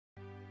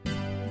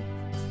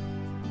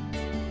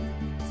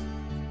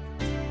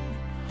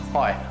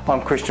Hi,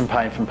 I'm Christian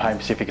Payne from Payne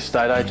Pacific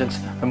Estate Agents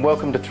and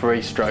welcome to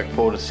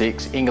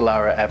 3/4-6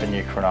 Ingalara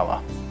Avenue,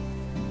 Cronulla.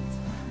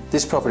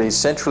 This property is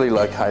centrally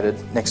located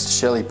next to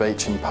Shelley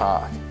Beach and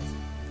Park,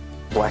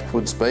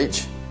 Blackwoods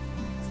Beach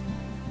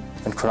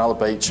and Cronulla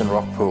Beach and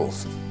Rock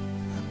Pools,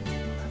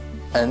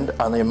 and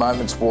only a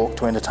moment's walk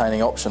to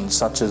entertaining options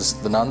such as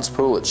the Nuns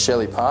Pool at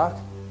Shelley Park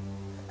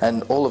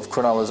and all of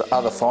Cronulla's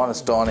other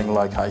finest dining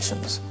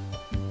locations.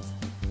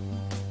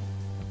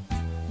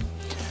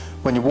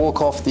 When you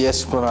walk off the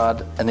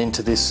esplanade and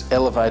into this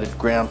elevated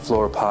ground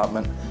floor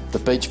apartment, the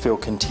beach feel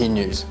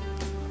continues,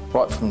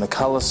 right from the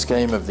colour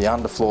scheme of the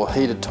underfloor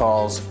heated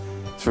tiles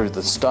through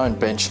the stone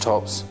bench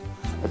tops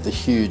of the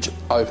huge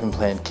open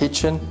plan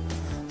kitchen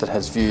that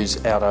has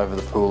views out over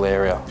the pool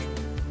area.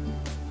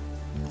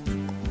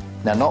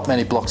 Now, not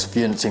many blocks of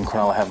units in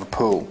Cronulla have a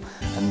pool,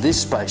 and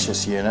this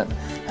spacious unit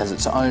has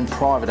its own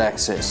private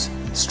access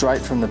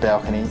straight from the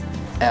balcony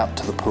out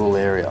to the pool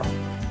area.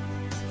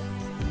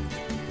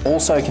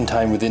 Also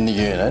contained within the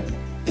unit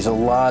is a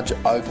large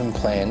open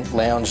plan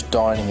lounge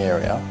dining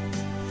area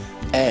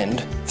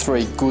and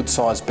 3 good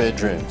sized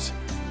bedrooms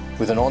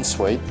with an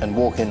ensuite and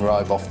walk-in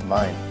robe off the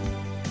main.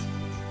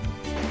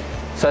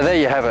 So there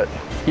you have it,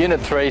 Unit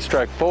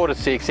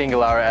 3/4-6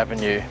 Ingalara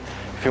Avenue.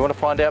 If you want to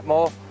find out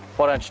more,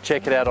 why don't you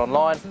check it out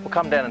online or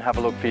come down and have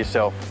a look for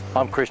yourself.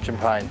 I'm Christian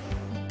Payne.